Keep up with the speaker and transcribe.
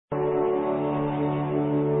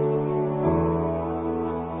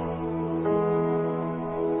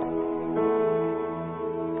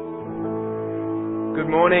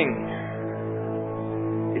Morning.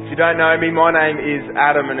 If you don't know me, my name is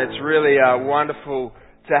Adam, and it's really wonderful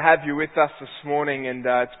to have you with us this morning, and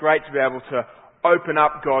it's great to be able to open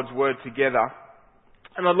up God's Word together.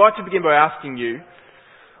 And I'd like to begin by asking you,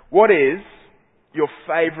 what is your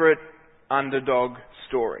favourite underdog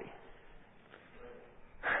story?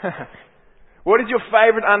 What is your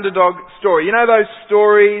favourite underdog story? You know those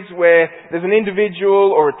stories where there's an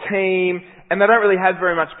individual or a team and they don't really have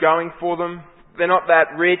very much going for them? They're not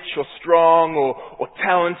that rich or strong or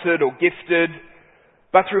talented or gifted.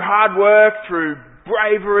 But through hard work, through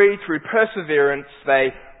bravery, through perseverance,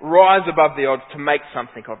 they rise above the odds to make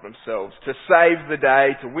something of themselves, to save the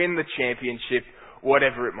day, to win the championship,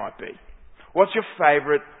 whatever it might be. What's your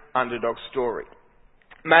favourite underdog story?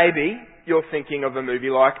 Maybe you're thinking of a movie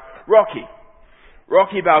like Rocky.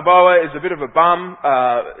 Rocky Balboa is a bit of a bum,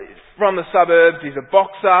 from the suburbs, he's a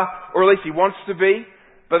boxer, or at least he wants to be.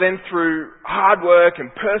 But then through hard work and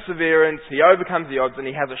perseverance, he overcomes the odds and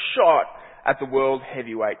he has a shot at the world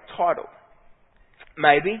heavyweight title.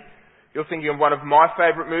 Maybe you're thinking of one of my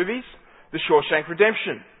favourite movies, The Shawshank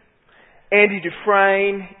Redemption. Andy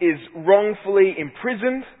Dufresne is wrongfully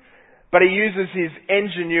imprisoned, but he uses his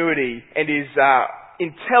ingenuity and his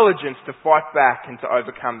intelligence to fight back and to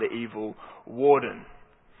overcome the evil warden.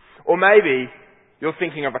 Or maybe you're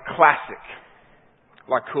thinking of a classic,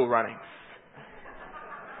 like Cool Runnings.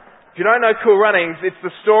 If you don't know Cool Runnings, it's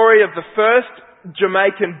the story of the first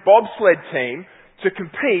Jamaican bobsled team to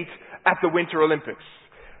compete at the Winter Olympics.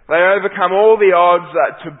 They overcome all the odds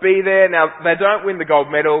to be there. Now, they don't win the gold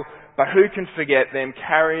medal, but who can forget them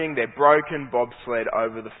carrying their broken bobsled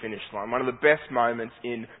over the finish line? One of the best moments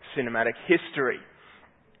in cinematic history.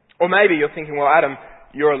 Or maybe you're thinking, well, Adam,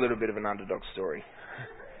 you're a little bit of an underdog story.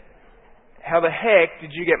 How the heck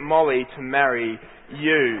did you get Molly to marry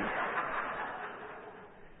you?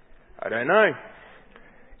 I don't know.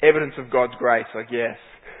 Evidence of God's grace, I guess.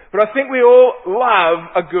 But I think we all love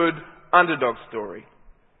a good underdog story.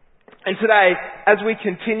 And today, as we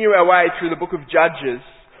continue our way through the book of Judges,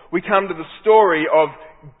 we come to the story of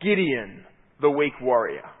Gideon, the weak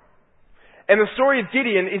warrior. And the story of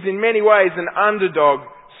Gideon is in many ways an underdog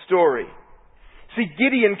story. See,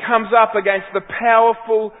 Gideon comes up against the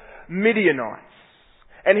powerful Midianites,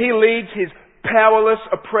 and he leads his powerless,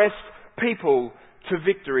 oppressed people to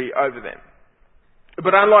victory over them.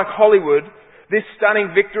 But unlike Hollywood, this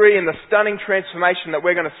stunning victory and the stunning transformation that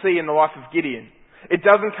we're going to see in the life of Gideon, it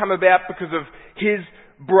doesn't come about because of his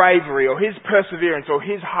bravery or his perseverance or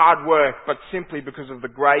his hard work, but simply because of the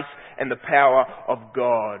grace and the power of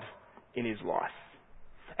God in his life.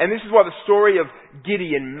 And this is why the story of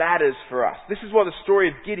Gideon matters for us. This is why the story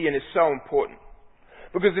of Gideon is so important.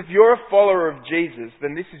 Because if you're a follower of Jesus,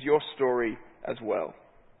 then this is your story as well.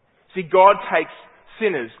 See, God takes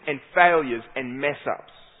sinners and failures and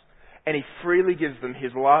mess-ups, and He freely gives them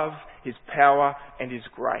His love, His power, and His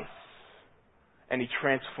grace. And He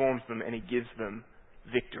transforms them and He gives them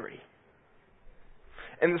victory.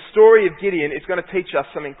 And the story of Gideon is going to teach us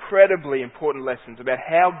some incredibly important lessons about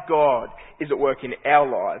how God is at work in our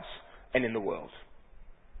lives and in the world.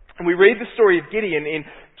 And we read the story of Gideon in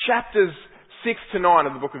chapters 6 to 9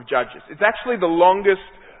 of the book of Judges. It's actually the longest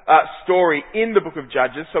story in the book of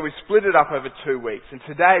Judges, so we split it up over 2 weeks. And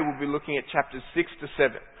today we'll be looking at chapters 6 to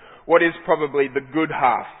 7, what is probably the good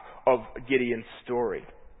half of Gideon's story.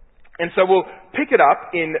 And so we'll pick it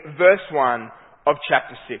up in verse 1 of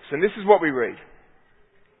chapter 6. And this is what we read.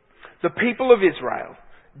 The people of Israel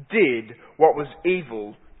did what was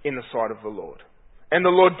evil in the sight of the Lord. And the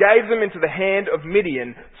Lord gave them into the hand of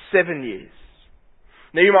Midian 7 years.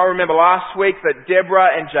 Now you might remember last week that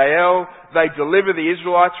Deborah and Jael, they deliver the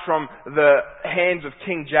Israelites from the hands of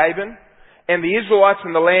King Jabin. And the Israelites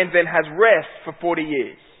and the land then has rest for 40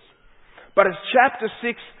 years. But as chapter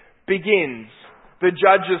 6 begins, the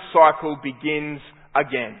judges' cycle begins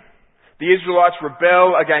again. The Israelites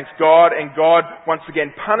rebel against God, and God once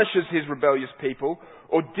again punishes His rebellious people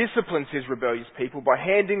or disciplines His rebellious people by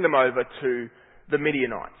handing them over to the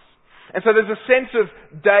Midianites. And so there's a sense of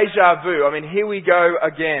deja vu. I mean, here we go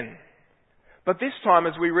again. But this time,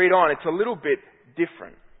 as we read on, it's a little bit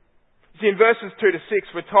different. See, in verses 2 to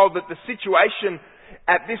 6, we're told that the situation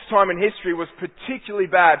at this time in history was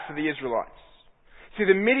particularly bad for the Israelites. See,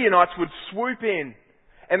 the Midianites would swoop in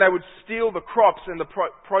and they would steal the crops and the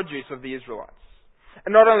produce of the Israelites.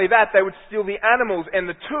 And not only that, they would steal the animals and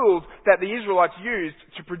the tools that the Israelites used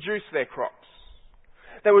to produce their crops.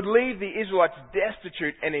 They would leave the Israelites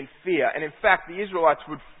destitute and in fear. And in fact, the Israelites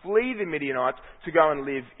would flee the Midianites to go and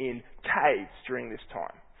live in caves during this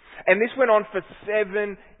time. And this went on for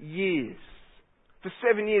 7 years. For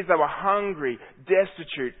 7 years they were hungry,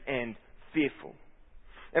 destitute and fearful.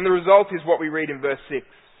 And the result is what we read in verse 6.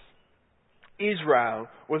 Israel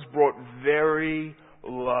was brought very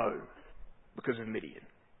low because of Midian.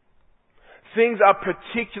 Things are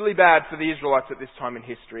particularly bad for the Israelites at this time in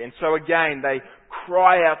history. And so again, they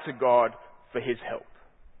cry out to God for His help.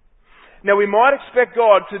 Now we might expect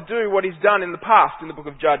God to do what He's done in the past in the book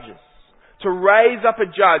of Judges. To raise up a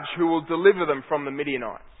judge who will deliver them from the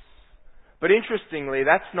Midianites. But interestingly,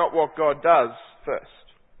 that's not what God does first.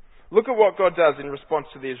 Look at what God does in response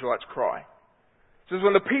to the Israelites' cry. It says,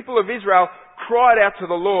 when the people of Israel cried out to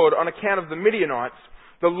the Lord on account of the Midianites,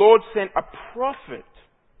 the Lord sent a prophet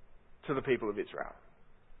to the people of Israel.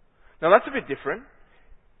 Now that's a bit different.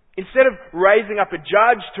 Instead of raising up a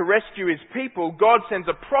judge to rescue His people, God sends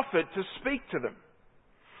a prophet to speak to them.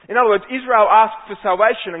 In other words, Israel asks for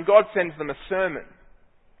salvation and God sends them a sermon.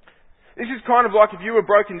 This is kind of like if you were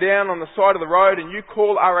broken down on the side of the road and you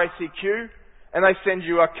call RACQ and they send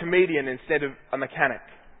you a comedian instead of a mechanic.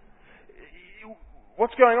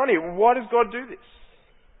 What's going on here? Why does God do this?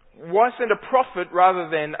 Why send a prophet rather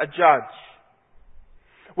than a judge?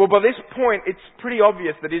 Well, by this point, it's pretty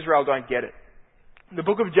obvious that Israel don't get it. The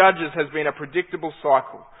book of Judges has been a predictable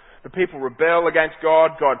cycle. The people rebel against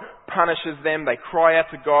God, God punishes them, they cry out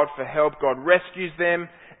to God for help, God rescues them,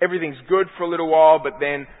 everything's good for a little while, but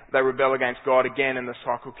then they rebel against God again and the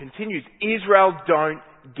cycle continues. Israel don't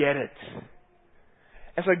get it.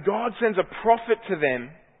 And so God sends a prophet to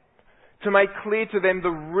them to make clear to them the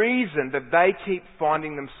reason that they keep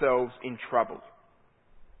finding themselves in trouble.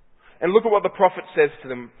 And look at what the prophet says to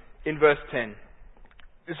them in verse 10.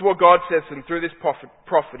 This is what God says to them through this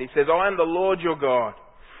prophet. He says, I am the Lord your God.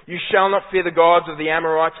 You shall not fear the gods of the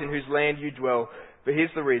Amorites in whose land you dwell. But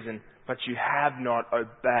here's the reason. But you have not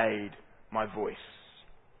obeyed my voice.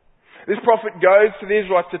 This prophet goes to the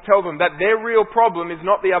Israelites to tell them that their real problem is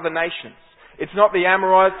not the other nations. It's not the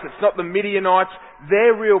Amorites. It's not the Midianites.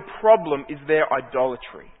 Their real problem is their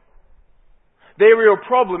idolatry. Their real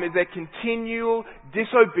problem is their continual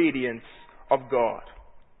disobedience of God.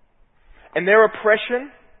 And their oppression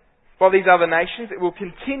by these other nations, it will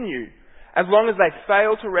continue as long as they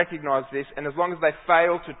fail to recognize this and as long as they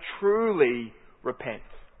fail to truly repent.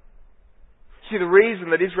 See, the reason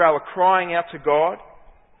that Israel are crying out to God,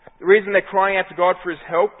 the reason they're crying out to God for His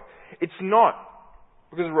help, it's not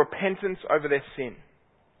because of repentance over their sin.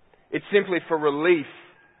 It's simply for relief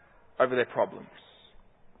over their problems.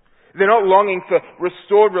 They're not longing for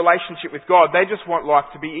restored relationship with God. They just want life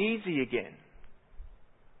to be easy again.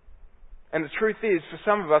 And the truth is, for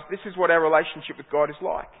some of us, this is what our relationship with God is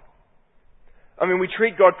like. I mean, we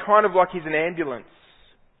treat God kind of like He's an ambulance.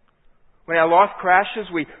 When our life crashes,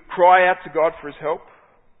 we cry out to God for His help.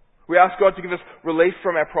 We ask God to give us relief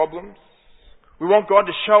from our problems. We want God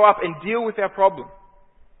to show up and deal with our problem.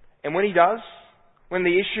 And when He does, when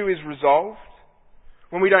the issue is resolved,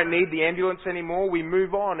 when we don't need the ambulance anymore, we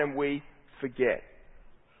move on and we forget.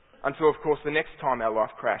 Until, of course, the next time our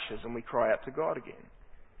life crashes and we cry out to God again.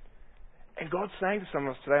 And God's saying to some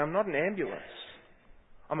of us today, I'm not an ambulance.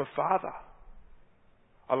 I'm a Father.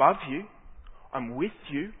 I love you. I'm with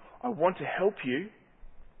you. I want to help you.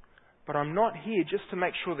 But I'm not here just to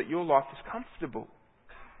make sure that your life is comfortable.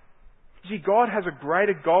 You see, God has a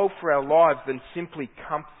greater goal for our lives than simply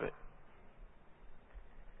comfort.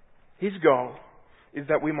 His goal is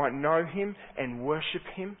that we might know Him and worship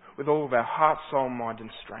Him with all of our heart, soul, mind and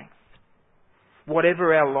strength.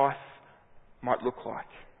 Whatever our life might look like.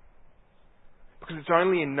 Because it's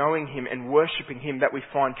only in knowing Him and worshipping Him that we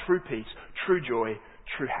find true peace, true joy,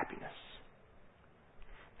 true happiness.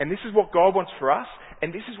 And this is what God wants for us,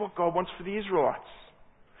 and this is what God wants for the Israelites.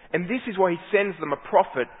 And this is why He sends them a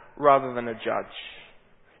prophet rather than a judge.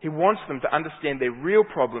 He wants them to understand their real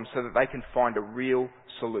problems so that they can find a real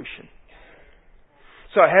solution.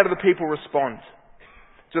 So how do the people respond?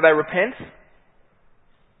 Do they repent?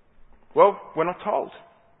 Well, we're not told.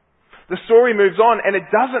 The story moves on and it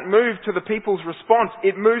doesn't move to the people's response.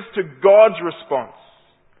 It moves to God's response.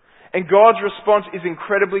 And God's response is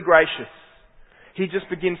incredibly gracious. He just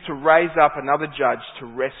begins to raise up another judge to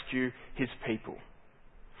rescue His people.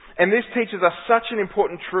 And this teaches us such an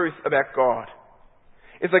important truth about God.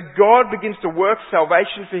 Is that God begins to work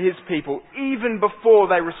salvation for His people even before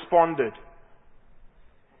they responded.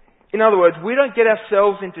 In other words, we don't get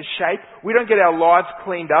ourselves into shape, we don't get our lives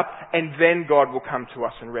cleaned up, and then God will come to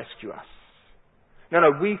us and rescue us. No,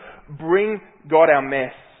 we bring God our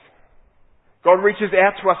mess. God reaches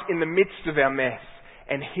out to us in the midst of our mess,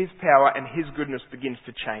 and His power and His goodness begins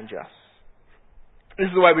to change us. This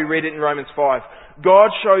is the way we read it in Romans 5.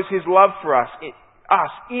 God shows His love for us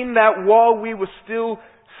in that while we were still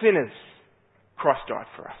sinners, Christ died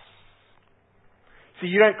for us. See,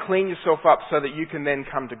 you don't clean yourself up so that you can then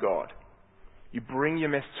come to God. You bring your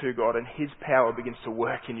mess to God and His power begins to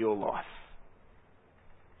work in your life.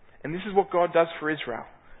 And this is what God does for Israel.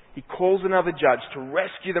 He calls another judge to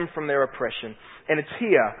rescue them from their oppression. And it's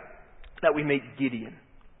here that we meet Gideon.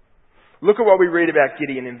 Look at what we read about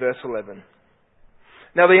Gideon in verse 11.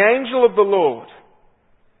 Now the angel of the Lord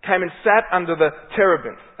came and sat under the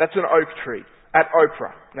terebinth. That's an oak tree at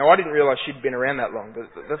Oprah. Now I didn't realise she'd been around that long, but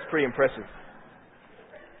that's pretty impressive.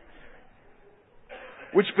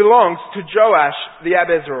 Which belongs to Joash the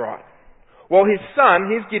Abiezrite, while his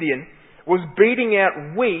son, his Gideon, was beating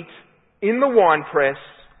out wheat in the winepress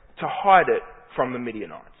to hide it from the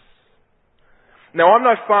Midianites. Now I'm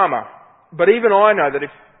no farmer, but even I know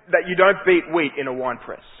that you don't beat wheat in a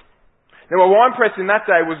winepress. Now a winepress in that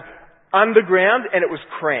day was underground and it was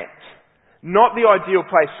cramped. Not the ideal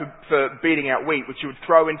place for beating out wheat, which you would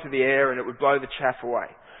throw into the air and it would blow the chaff away.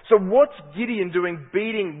 So what's Gideon doing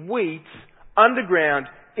beating wheat underground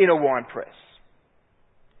in a winepress?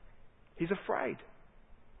 He's afraid.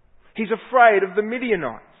 He's afraid of the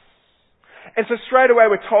Midianites. And so straight away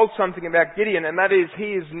we're told something about Gideon, and that is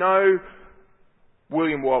he is no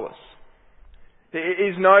William Wallace. He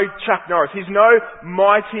is no Chuck Norris. He's no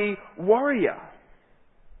mighty warrior.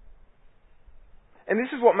 And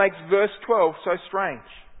this is what makes verse 12 so strange.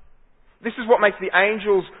 This is what makes the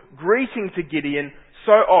angel's greeting to Gideon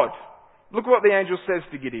so odd. Look what the angel says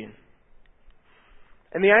to Gideon.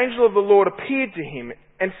 And the angel of the Lord appeared to him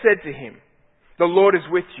and said to him, "The Lord is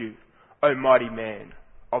with you, O mighty man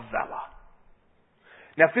of valor."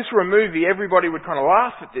 Now if this were a movie, everybody would kind of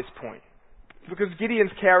laugh at this point. Because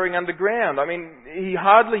Gideon's cowering underground. I mean, he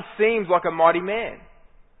hardly seems like a mighty man.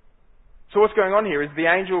 So what's going on here? Is the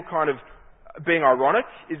angel kind of being ironic?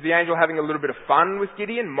 Is the angel having a little bit of fun with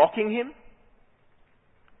Gideon, mocking him?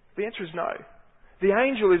 The answer is no. The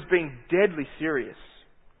angel is being deadly serious.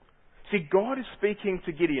 See, God is speaking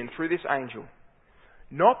to Gideon through this angel,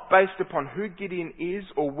 not based upon who Gideon is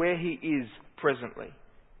or where he is presently,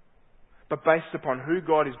 but based upon who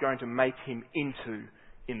God is going to make him into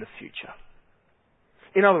in the future.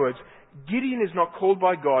 In other words, Gideon is not called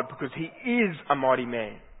by God because he is a mighty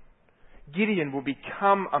man. Gideon will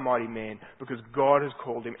become a mighty man because God has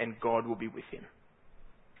called him and God will be with him.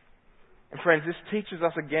 And friends, this teaches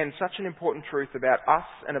us again such an important truth about us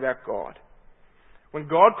and about God. When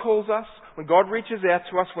God calls us, when God reaches out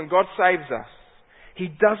to us, when God saves us, He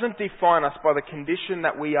doesn't define us by the condition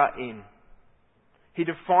that we are in. He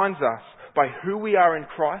defines us by who we are in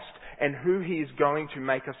Christ and who He is going to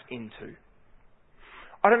make us into.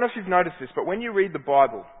 I don't know if you've noticed this, but when you read the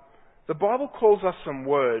Bible calls us some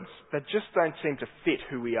words that just don't seem to fit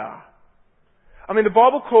who we are. I mean, the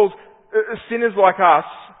Bible calls sinners like us,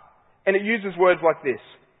 and it uses words like this: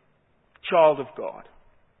 child of God,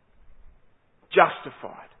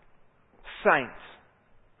 justified, saint,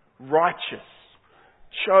 righteous,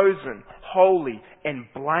 chosen, holy, and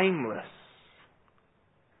blameless.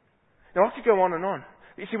 Now I could go on and on.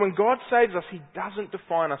 You see, when God saves us, He doesn't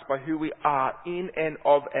define us by who we are in and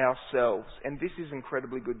of ourselves. And this is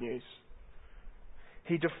incredibly good news.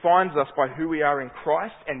 He defines us by who we are in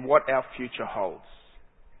Christ and what our future holds.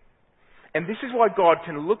 And this is why God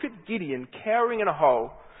can look at Gideon cowering in a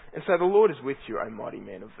hole and say, "The Lord is with you, O mighty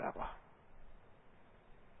man of valor."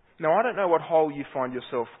 Now, I don't know what hole you find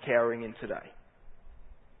yourself cowering in today.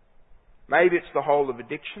 Maybe it's the hole of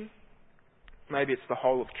addiction. Maybe it's the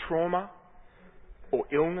hole of trauma, or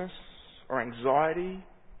illness, or anxiety,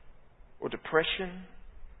 or depression,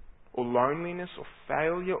 or loneliness, or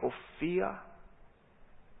failure, or fear.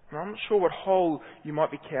 And I'm not sure what hole you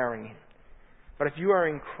might be cowering in. But if you are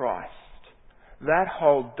in Christ, that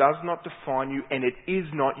hole does not define you, and it is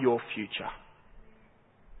not your future.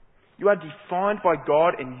 You are defined by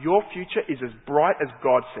God, and your future is as bright as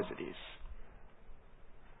God says it is.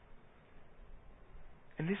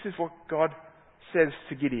 And this is what God says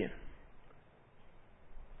to Gideon.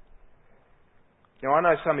 Now, I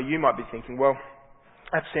know some of you might be thinking, "Well,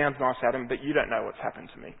 that sounds nice, Adam, but you don't know what's happened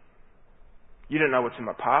to me. You don't know what's in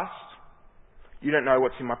my past. You don't know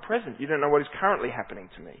what's in my present. You don't know what is currently happening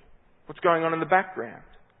to me. What's going on in the background."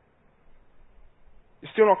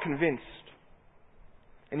 You're still not convinced.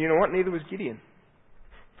 And you know what? Neither was Gideon.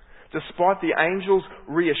 Despite the angel's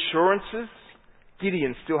reassurances,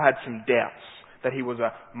 Gideon still had some doubts that he was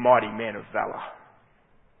a mighty man of valor.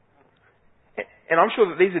 And I'm sure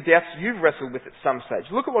that these are doubts you've wrestled with at some stage.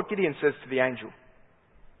 Look at what Gideon says to the angel.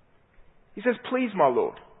 He says, "Please, my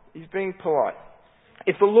Lord." He's being polite.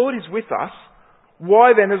 "If the Lord is with us,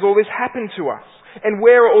 why then has all this happened to us? And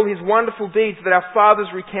where are all His wonderful deeds that our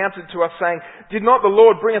fathers recounted to us, saying, 'Did not the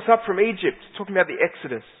Lord bring us up from Egypt?'" Talking about the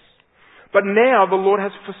Exodus. But now the Lord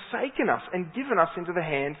has forsaken us and given us into the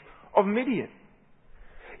hands of Midian.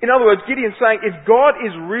 In other words, Gideon's saying, if God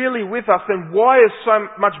is really with us, then why has so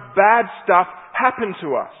much bad stuff happened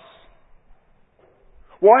to us?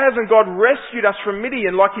 Why hasn't God rescued us from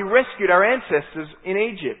Midian like He rescued our ancestors in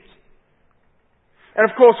Egypt? And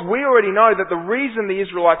of course, we already know that the reason the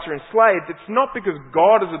Israelites are enslaved, it's not because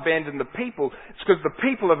God has abandoned the people, it's because the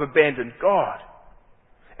people have abandoned God.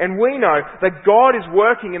 And we know that God is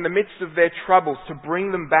working in the midst of their troubles to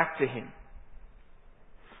bring them back to Him.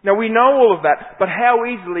 Now we know all of that, but how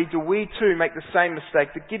easily do we too make the same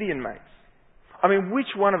mistake that Gideon makes? I mean, which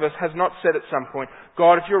one of us has not said at some point,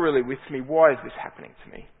 God, if you're really with me, why is this happening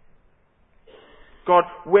to me? God,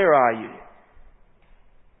 where are you?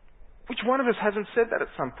 Which one of us hasn't said that at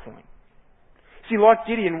some point? See, like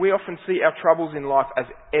Gideon, we often see our troubles in life as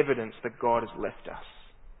evidence that God has left us.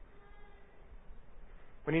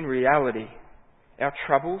 When in reality, our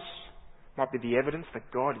troubles might be the evidence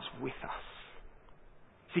that God is with us.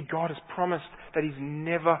 See, God has promised that He's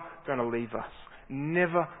never going to leave us,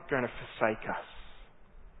 never going to forsake us.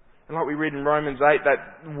 And like we read in Romans 8,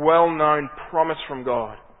 that well-known promise from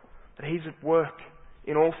God, that He's at work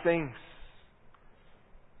in all things.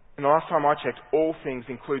 And the last time I checked, all things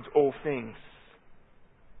includes all things.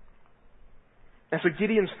 And so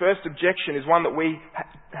Gideon's first objection is one that we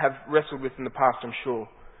have wrestled with in the past, I'm sure.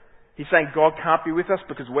 He's saying God can't be with us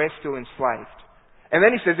because we're still enslaved. And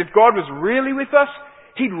then he says if God was really with us,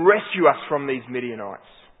 He'd rescue us from these Midianites.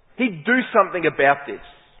 He'd do something about this.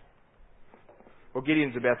 Well,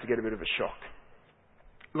 Gideon's about to get a bit of a shock.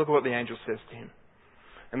 Look at what the angel says to him.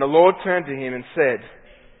 And the Lord turned to him and said,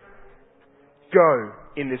 "Go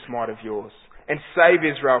in this might of yours and save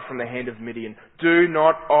Israel from the hand of Midian. Do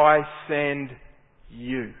not I send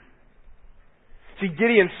you?" See,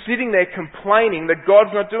 Gideon's sitting there complaining that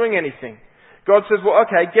God's not doing anything. God says, well,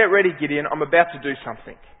 okay, get ready, Gideon. I'm about to do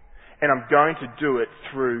something. And I'm going to do it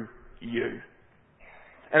through you.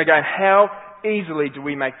 And again, how easily do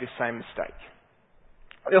we make this same mistake?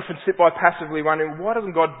 I often sit by passively wondering, why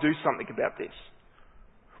doesn't God do something about this?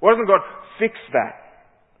 Why doesn't God fix that?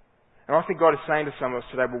 And I think God is saying to some of us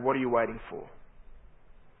today, well, what are you waiting for?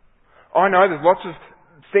 I know there's lots of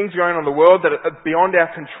things going on in the world that are beyond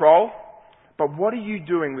our control, but what are you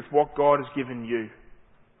doing with what God has given you?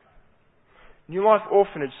 New Life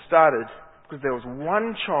Orphanage started because there was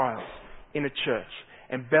one child in a church,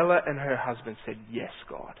 and Bella and her husband said, "Yes,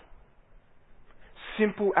 God."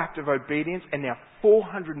 Simple act of obedience, and now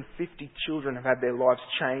 450 children have had their lives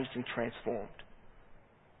changed and transformed.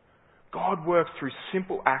 God works through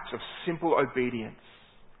simple acts of simple obedience.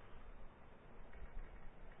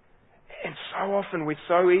 And so often we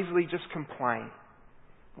so easily just complain.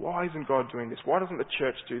 Why isn't God doing this? Why doesn't the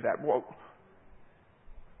church do that?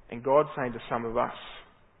 And God's saying to some of us,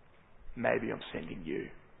 maybe I'm sending you.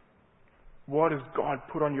 What has God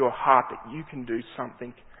put on your heart that you can do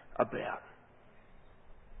something about?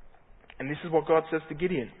 And this is what God says to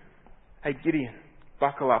Gideon. Hey Gideon,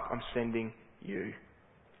 buckle up, I'm sending you.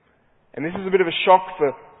 And this is a bit of a shock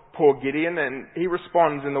for poor Gideon, and he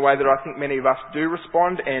responds in the way that I think many of us do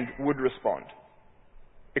respond and would respond.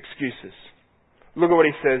 Excuses. Look at what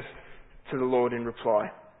he says to the Lord in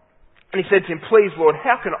reply. And he said to him, "Please, Lord,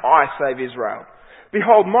 how can I save Israel?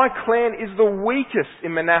 Behold, my clan is the weakest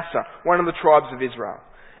in Manasseh, one of the tribes of Israel."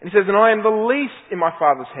 And he says, "And I am the least in my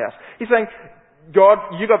father's house." He's saying,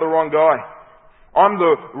 God, you got the wrong guy. I'm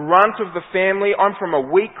the runt of the family. I'm from a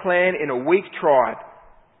weak clan in a weak tribe.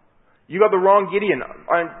 You got the wrong Gideon.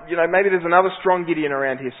 Maybe there's another strong Gideon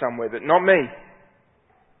around here somewhere, but not me.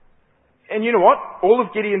 And you know what? All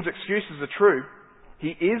of Gideon's excuses are true. He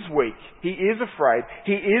is weak. He is afraid.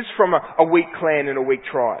 He is from a weak clan and a weak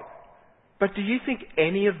tribe. But do you think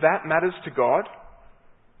any of that matters to God?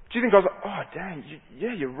 Do you think God's like, oh, dang,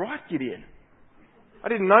 you're right, Gideon. I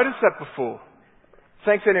didn't notice that before.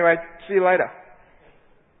 Thanks anyway. See you later.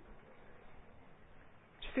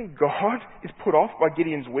 Do you think God is put off by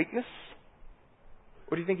Gideon's weakness?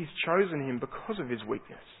 Or do you think He's chosen him because of his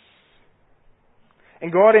weakness?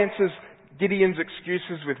 And God answers Gideon's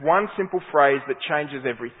excuses with one simple phrase that changes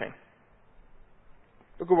everything.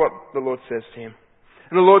 Look at what the Lord says to him.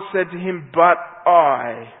 And the Lord said to him, "But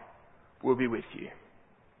I will be with you,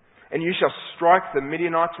 and you shall strike the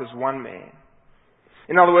Midianites as one man."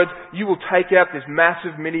 In other words, you will take out this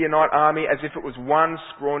massive Midianite army as if it was one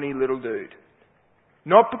scrawny little dude.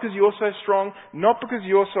 Not because you're so strong, not because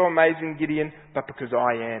you're so amazing, Gideon, but because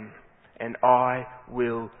I am, and I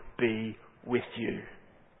will be with you.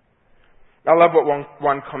 I love what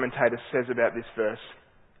one commentator says about this verse.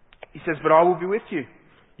 He says, "But I will be with you."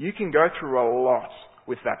 You can go through a lot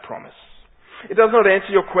with that promise. It does not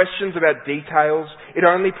answer your questions about details. It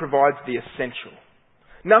only provides the essential.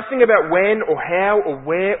 Nothing about when or how or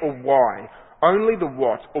where or why. Only the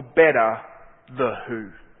what, or better, the who.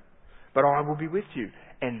 But I will be with you,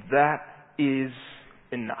 and that is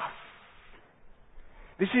enough.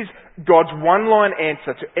 This is God's one-line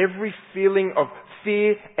answer to every feeling of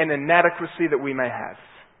fear and inadequacy that we may have.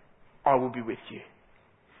 I will be with you.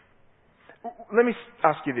 Let me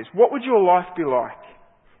ask you this. What would your life be like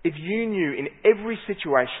if you knew in every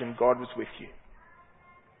situation God was with you?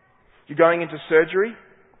 You're going into surgery,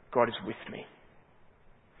 God is with me.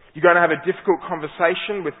 You're going to have a difficult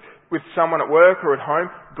conversation with someone at work or at home,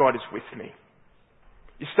 God is with me.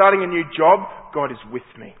 You're starting a new job, God is with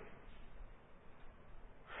me.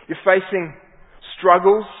 You're facing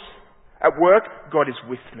struggles at work, God is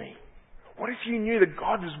with me. What if you knew that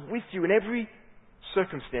God was with you in every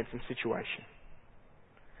circumstance and situation?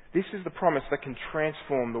 This is the promise that can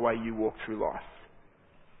transform the way you walk through life.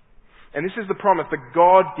 And this is the promise that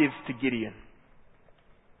God gives to Gideon.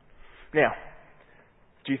 Now,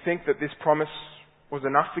 do you think that this promise was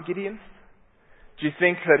enough for Gideon? Do you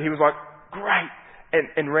think that he was like, great,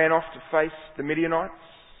 and ran off to face the Midianites?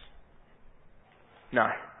 No,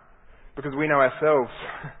 because we know ourselves.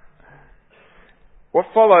 What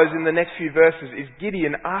follows in the next few verses is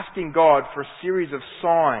Gideon asking God for a series of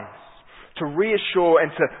signs to reassure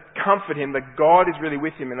and to comfort him that God is really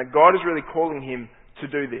with him and that God is really calling him to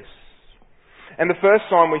do this. And the first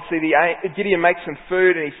sign we see, Gideon makes some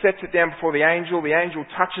food and he sets it down before the angel. The angel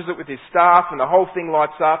touches it with his staff and the whole thing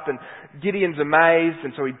lights up, and Gideon's amazed,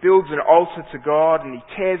 and so he builds an altar to God and he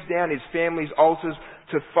tears down his family's altars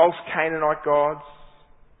to false Canaanite gods.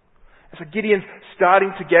 And so Gideon's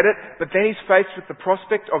starting to get it, but then he's faced with the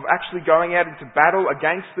prospect of actually going out into battle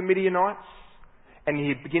against the Midianites, and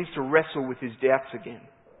he begins to wrestle with his doubts again.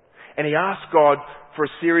 And he asks God for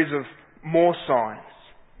a series of more signs.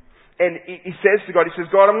 And he says to God,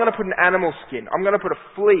 God, I'm going to put an animal skin. I'm going to put a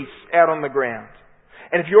fleece out on the ground.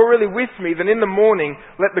 And if you're really with me, then in the morning,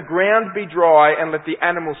 let the ground be dry and let the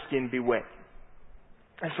animal skin be wet.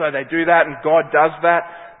 And so they do that, and God does that.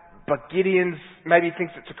 But Gideon's, maybe he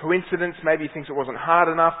thinks it's a coincidence, maybe he thinks it wasn't hard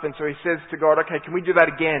enough, and so he says to God, okay, can we do that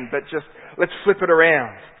again? But just, let's flip it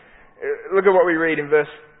around. Look at what we read in verse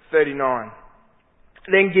 39.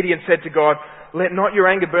 Then Gideon said to God, let not your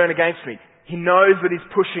anger burn against me. He knows that he's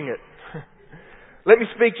pushing it. Let me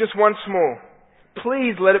speak just once more.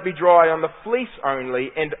 Please let it be dry on the fleece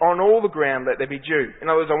only, and on all the ground let there be dew. In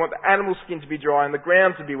other words, I want the animal skin to be dry and the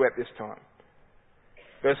ground to be wet this time.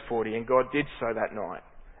 Verse 40, and God did so that night.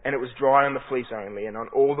 And it was dry on the fleece only, and on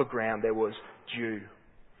all the ground there was dew.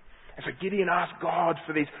 And so Gideon asked God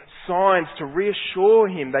for these signs to reassure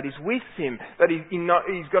him that he's with him, that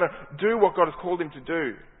he's got to do what God has called him to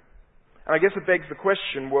do. And I guess it begs the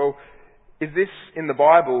question, well, is this in the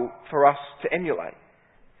Bible for us to emulate?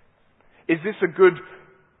 Is this a good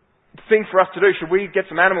thing for us to do? Should we get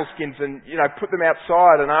some animal skins and, put them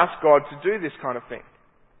outside and ask God to do this kind of thing?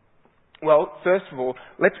 Well, first of all,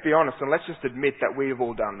 let's be honest and let's just admit that we have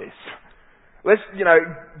all done this.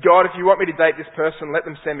 God, if you want me to date this person, let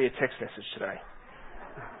them send me a text message today.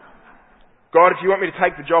 God, if you want me to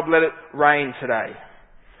take the job, let it rain today.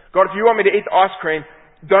 God, if you want me to eat the ice cream,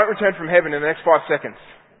 don't return from heaven in the next 5 seconds.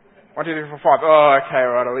 1, 2, 3, 4, 5. Oh, okay,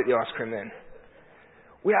 alright, I'll eat the ice cream then.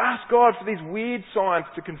 We ask God for these weird signs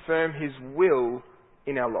to confirm His will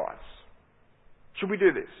in our lives. Should we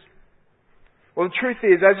do this? Well, the truth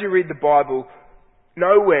is, as you read the Bible,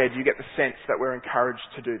 nowhere do you get the sense that we're encouraged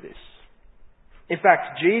to do this. In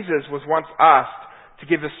fact, Jesus was once asked to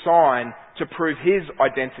give a sign to prove His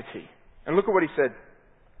identity. And look at what He said.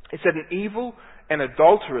 He said, an evil and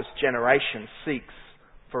adulterous generation seeks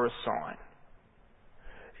for a sign.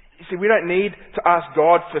 You see, we don't need to ask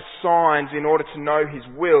God for signs in order to know His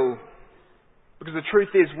will. Because the truth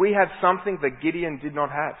is, we have something that Gideon did not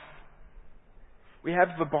have. We have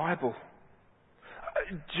the Bible.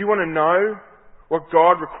 Do you want to know what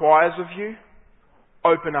God requires of you?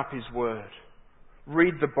 Open up His Word.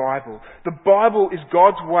 Read the Bible. The Bible is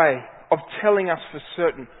God's way of telling us for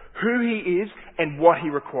certain who He is and what He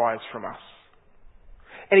requires from us.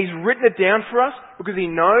 And He's written it down for us because He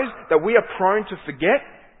knows that we are prone to forget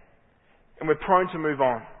and we're prone to move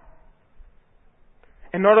on.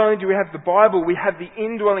 And not only do we have the Bible, we have the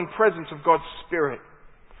indwelling presence of God's Spirit.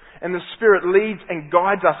 And the Spirit leads and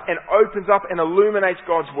guides us and opens up and illuminates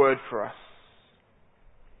God's Word for us.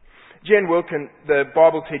 Jen Wilkin, the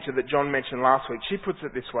Bible teacher that John mentioned last week, she puts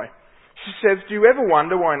it this way. She says, do you ever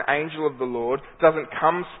wonder why an angel of the Lord doesn't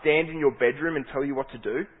come stand in your bedroom and tell you what to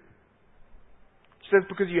do? She says,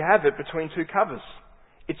 because you have it between two covers.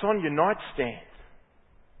 It's on your nightstand.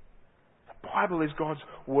 The Bible is God's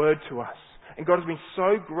word to us. And God has been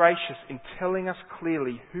so gracious in telling us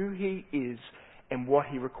clearly who He is and what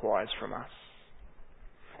He requires from us.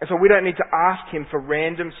 And so we don't need to ask Him for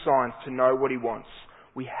random signs to know what He wants.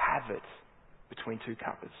 We have it between two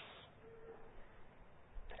covers.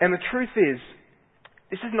 And the truth is,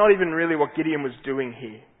 this is not even really what Gideon was doing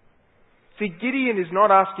here. See, Gideon is not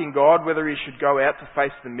asking God whether he should go out to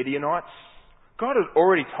face the Midianites. God had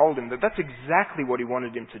already told him that that's exactly what He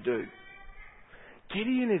wanted him to do.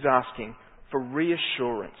 Gideon is asking for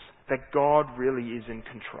reassurance that God really is in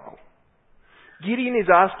control. Gideon is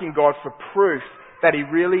asking God for proof that He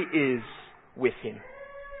really is with him.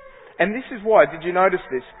 And this is why, did you notice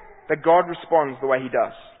this? That God responds the way He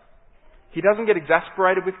does. He doesn't get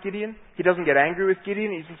exasperated with Gideon. He doesn't get angry with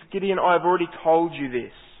Gideon. He says, Gideon, I've already told you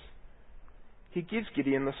this. He gives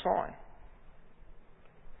Gideon the sign.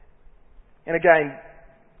 And again,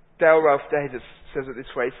 Dale Ralph Davis says it this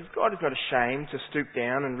way. He says, God is not ashamed to stoop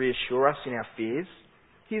down and reassure us in our fears.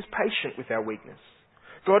 He is patient with our weakness.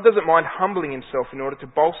 God doesn't mind humbling Himself in order to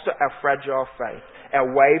bolster our fragile faith,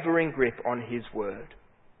 our wavering grip on His word.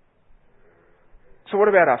 So what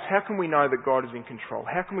about us? How can we know that God is in control?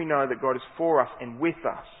 How can we know that God is for us and with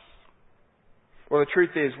us? Well, the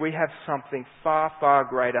truth is we have something far, far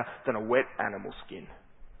greater than a wet animal skin.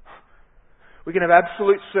 We can have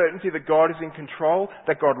absolute certainty that God is in control,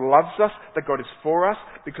 that God loves us, that God is for us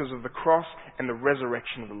because of the cross and the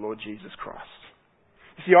resurrection of the Lord Jesus Christ.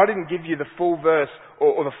 You see, I didn't give you the full verse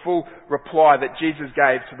or the full reply that Jesus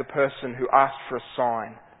gave to the person who asked for a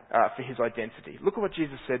sign for his identity. Look at what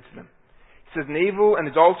Jesus said to them. He says, an evil and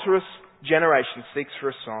adulterous generation seeks for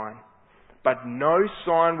a sign, but no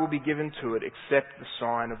sign will be given to it except the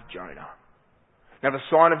sign of Jonah. Now the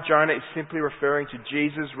sign of Jonah is simply referring to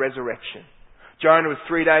Jesus' resurrection. Jonah was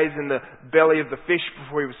 3 days in the belly of the fish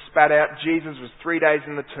before he was spat out. Jesus was 3 days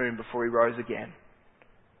in the tomb before He rose again.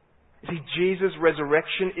 You see, Jesus'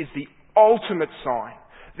 resurrection is the ultimate sign,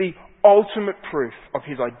 the ultimate proof of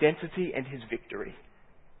His identity and His victory.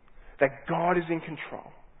 That God is in control.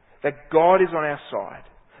 That God is on our side.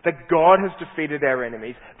 That God has defeated our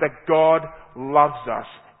enemies. That God loves us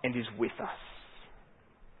and is with us.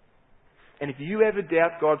 And if you ever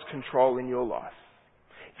doubt God's control in your life,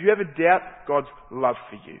 if you ever doubt God's love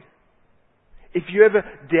for you, if you ever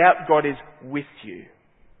doubt God is with you,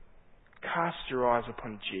 cast your eyes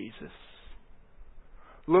upon Jesus.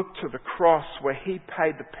 Look to the cross where He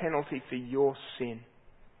paid the penalty for your sin.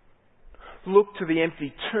 Look to the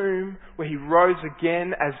empty tomb where He rose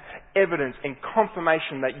again as evidence and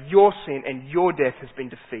confirmation that your sin and your death has been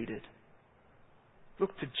defeated.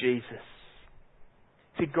 Look to Jesus.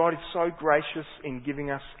 See, God is so gracious in giving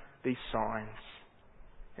us these signs.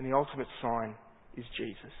 And the ultimate sign is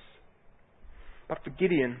Jesus. But for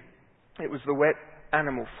Gideon, it was the wet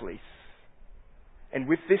animal fleece. And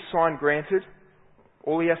with this sign granted,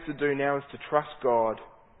 all he has to do now is to trust God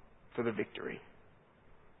for the victory.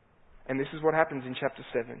 And this is what happens in chapter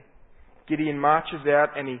 7. Gideon marches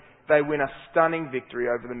out and they win a stunning victory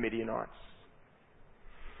over the Midianites.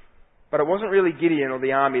 But it wasn't really Gideon or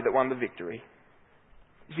the army that won the victory.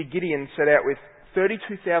 You see, Gideon set out with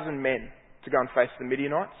 32,000 men to go and face the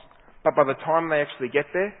Midianites. But by the time they actually get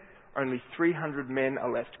there, only 300 men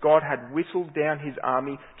are left. God had whittled down His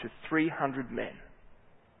army to 300 men.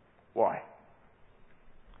 Why?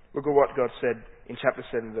 Look at what God said in chapter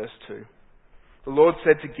 7 verse 2. The Lord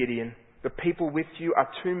said to Gideon, the people with you are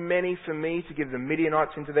too many for me to give the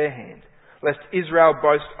Midianites into their hand, lest Israel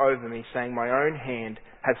boast over me, saying, my own hand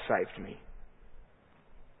has saved me.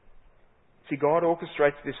 See, God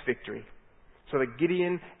orchestrates this victory so that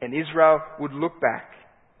Gideon and Israel would look back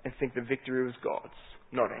and think the victory was God's,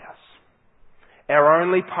 not ours. Our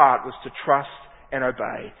only part was to trust and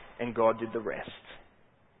obey, and God did the rest.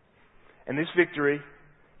 And this victory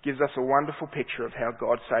gives us a wonderful picture of how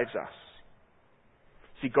God saves us.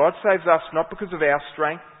 See, God saves us not because of our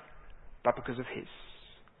strength, but because of His.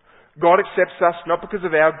 God accepts us not because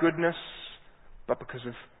of our goodness, but because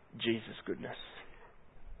of Jesus' goodness.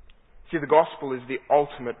 See, the gospel is the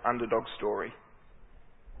ultimate underdog story.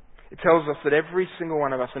 It tells us that every single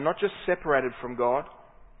one of us are not just separated from God.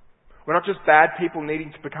 We're not just bad people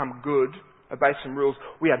needing to become good, obey some rules.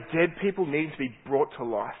 We are dead people needing to be brought to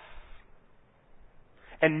life.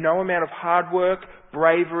 And no amount of hard work,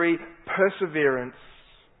 bravery, perseverance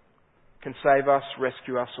can save us,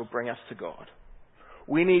 rescue us, or bring us to God.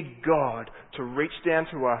 We need God to reach down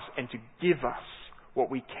to us and to give us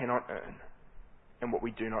what we cannot earn and what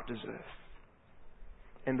we do not deserve.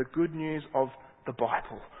 And the good news of the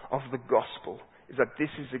Bible, of the gospel, is that this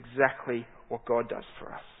is exactly what God does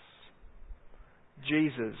for us.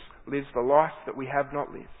 Jesus lives the life that we have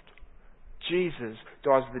not lived. Jesus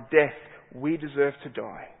dies the death we deserve to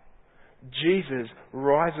die. Jesus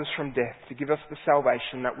rises from death to give us the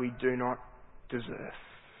salvation that we do not deserve.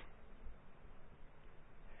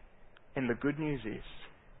 And the good news is,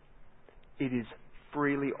 it is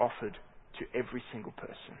freely offered to every single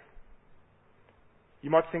person. You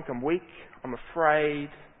might think I'm weak, I'm afraid,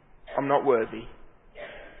 I'm not worthy.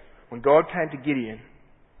 When God came to Gideon,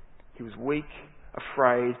 he was weak,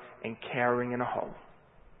 afraid, and cowering in a hole.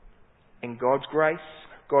 And God's grace,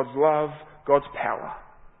 God's love, God's power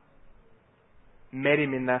met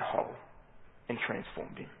him in that hole and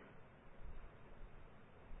transformed him.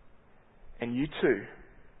 And you too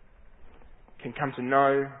can come to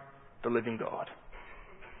know the living God.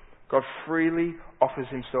 God freely offers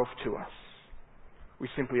himself to us. We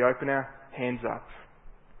simply open our hands up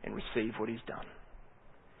and receive what he's done.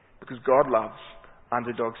 Because God loves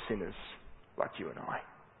underdog sinners like you and I.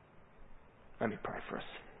 Let me pray for us.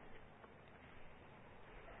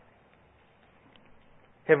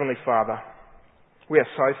 Heavenly Father, we are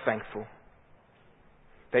so thankful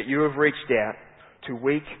that you have reached out to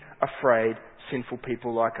weak, afraid, sinful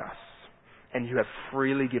people like us. And you have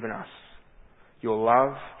freely given us your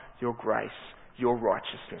love, your grace, your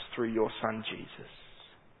righteousness through your Son Jesus.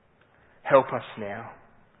 Help us now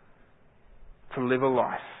to live a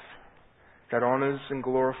life that honours and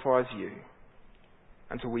glorifies you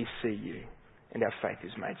until we see you and our faith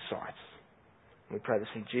is made sight. And we pray this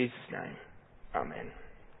in Jesus' name. Amen.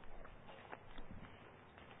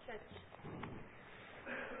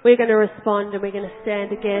 We're going to respond and we're going to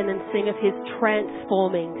stand again and sing of his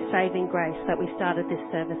transforming, saving grace that we started this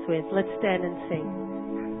service with. Let's stand and sing.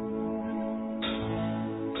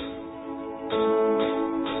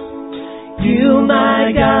 You, my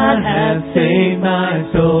God, have saved my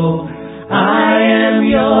soul. I am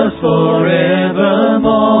yours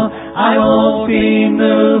forevermore. I won't be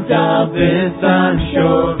moved of this I'm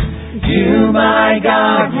sure. You, my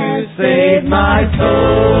God, you saved my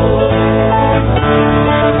soul.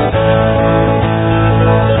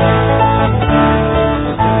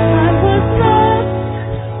 I was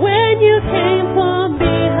lost when you came for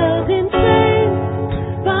me, held in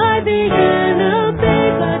chains by the end.